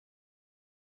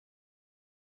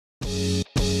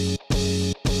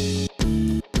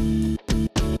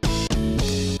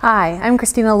Hi, I'm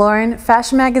Christina Lauren,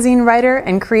 fashion magazine writer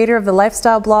and creator of the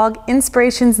lifestyle blog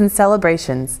Inspirations and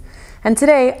Celebrations. And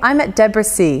today I'm at Deborah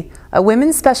C., a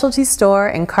women's specialty store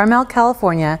in Carmel,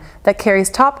 California that carries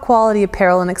top quality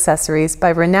apparel and accessories by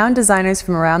renowned designers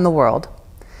from around the world.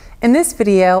 In this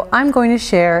video, I'm going to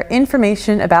share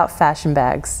information about fashion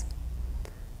bags.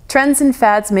 Trends and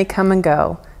fads may come and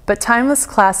go, but timeless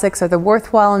classics are the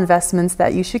worthwhile investments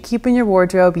that you should keep in your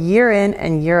wardrobe year in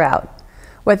and year out.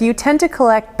 Whether you tend to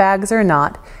collect bags or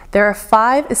not, there are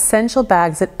 5 essential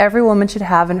bags that every woman should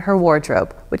have in her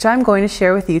wardrobe, which I'm going to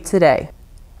share with you today.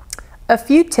 A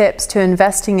few tips to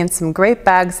investing in some great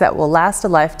bags that will last a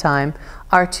lifetime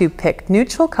are to pick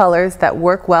neutral colors that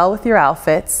work well with your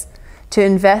outfits, to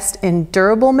invest in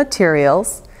durable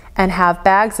materials, and have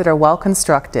bags that are well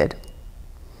constructed.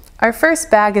 Our first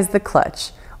bag is the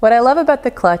clutch. What I love about the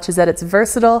clutch is that it's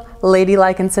versatile,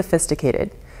 ladylike, and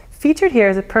sophisticated. Featured here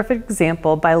is a perfect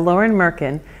example by Lauren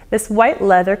Merkin. This white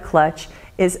leather clutch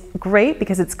is great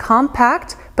because it's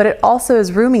compact, but it also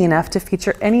is roomy enough to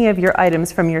feature any of your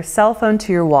items from your cell phone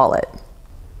to your wallet.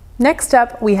 Next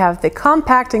up, we have the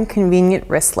compact and convenient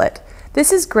wristlet.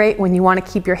 This is great when you want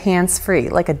to keep your hands free,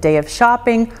 like a day of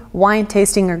shopping, wine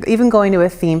tasting, or even going to a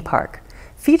theme park.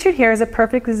 Featured here is a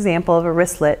perfect example of a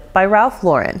wristlet by Ralph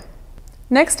Lauren.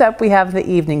 Next up, we have the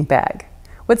evening bag.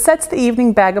 What sets the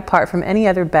evening bag apart from any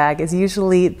other bag is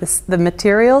usually the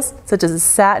materials, such as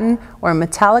satin or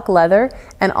metallic leather,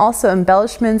 and also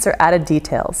embellishments or added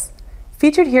details.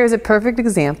 Featured here is a perfect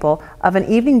example of an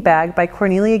evening bag by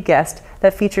Cornelia Guest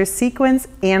that features sequins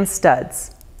and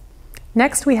studs.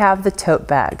 Next, we have the tote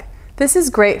bag. This is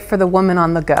great for the woman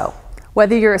on the go.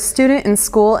 Whether you're a student in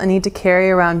school and need to carry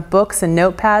around books and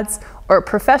notepads, or a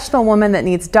professional woman that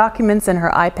needs documents in her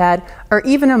iPad, or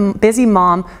even a busy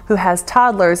mom who has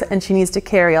toddlers and she needs to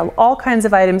carry all kinds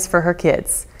of items for her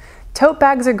kids. Tote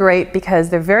bags are great because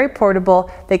they're very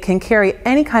portable. They can carry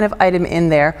any kind of item in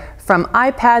there, from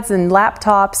iPads and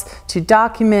laptops to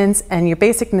documents and your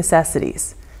basic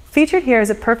necessities. Featured here is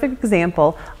a perfect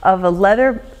example of a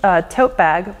leather tote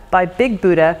bag by Big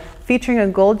Buddha featuring a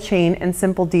gold chain and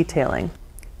simple detailing.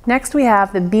 Next, we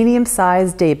have the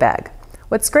medium-sized day bag.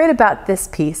 What's great about this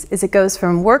piece is it goes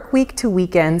from work week to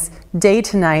weekends, day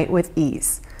to night with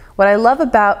ease. What I love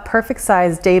about perfect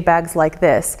sized day bags like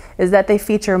this is that they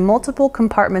feature multiple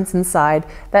compartments inside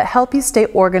that help you stay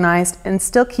organized and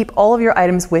still keep all of your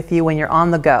items with you when you're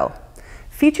on the go.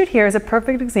 Featured here is a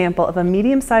perfect example of a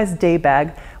medium-sized day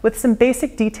bag with some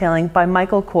basic detailing by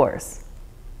Michael Kors.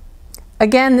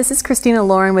 Again, this is Christina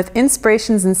Lauren with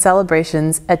Inspirations and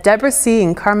Celebrations at Deborah C.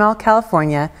 in Carmel,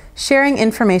 California, sharing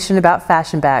information about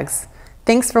fashion bags.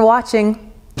 Thanks for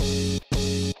watching.